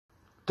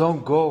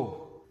Don't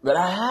go. But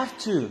I have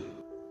to.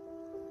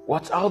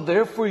 What's out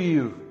there for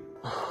you?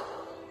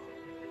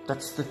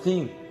 That's the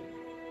thing.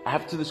 I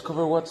have to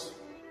discover what's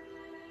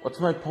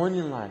my point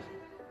in life.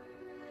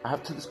 I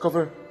have to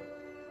discover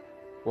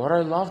what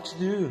I love to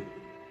do.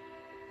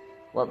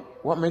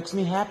 What makes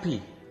me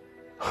happy.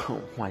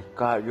 Oh my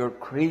God, you're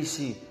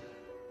crazy.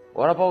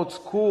 What about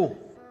school?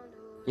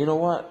 You know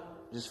what?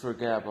 Just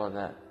forget about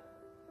that.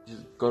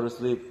 Just go to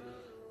sleep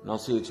and I'll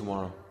see you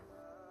tomorrow.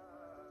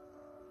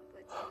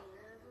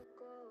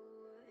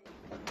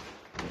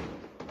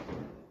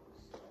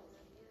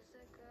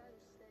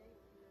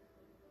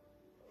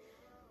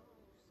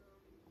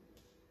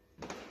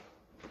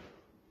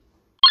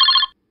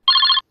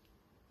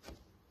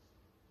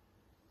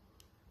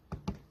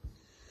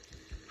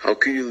 How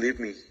can you leave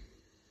me?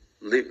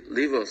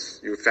 Leave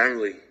us, your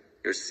family,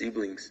 your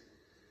siblings.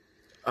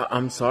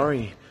 I'm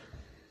sorry.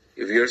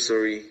 If you're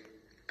sorry,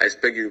 I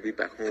expect you to be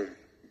back home.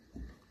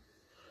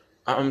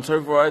 I'm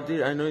sorry for what I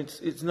did. I know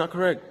it's not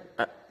correct.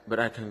 But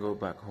I can go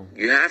back home.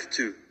 You have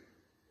to.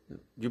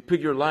 You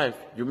pick your life.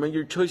 You make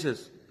your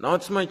choices. Now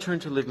it's my turn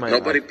to live my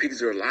Nobody life.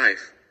 picks their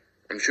life.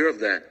 I'm sure of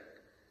that.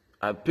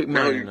 I pick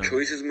Now mine your now.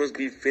 choices must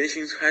be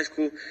finishing high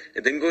school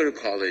and then go to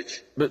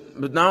college. But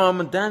now I'm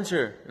a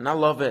dancer and I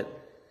love it.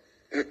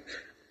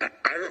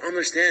 I don't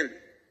understand.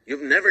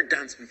 You've never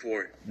danced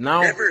before.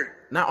 Now, Never.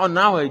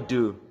 Now I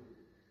do.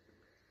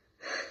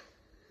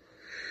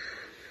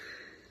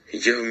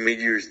 You haven't made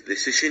your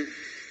decision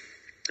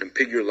and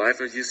pick your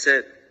life as you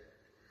said.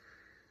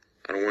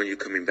 I don't want you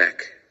coming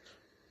back.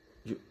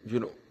 You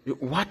know,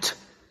 what?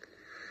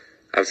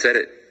 I've said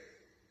it.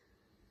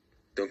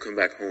 Don't come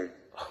back home.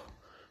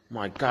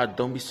 My God,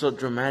 don't be so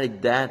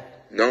dramatic, Dad.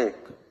 No.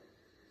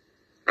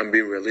 I'm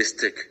being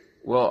realistic.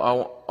 Well,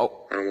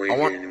 I don't want you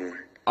here anymore.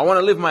 I want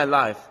to live my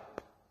life.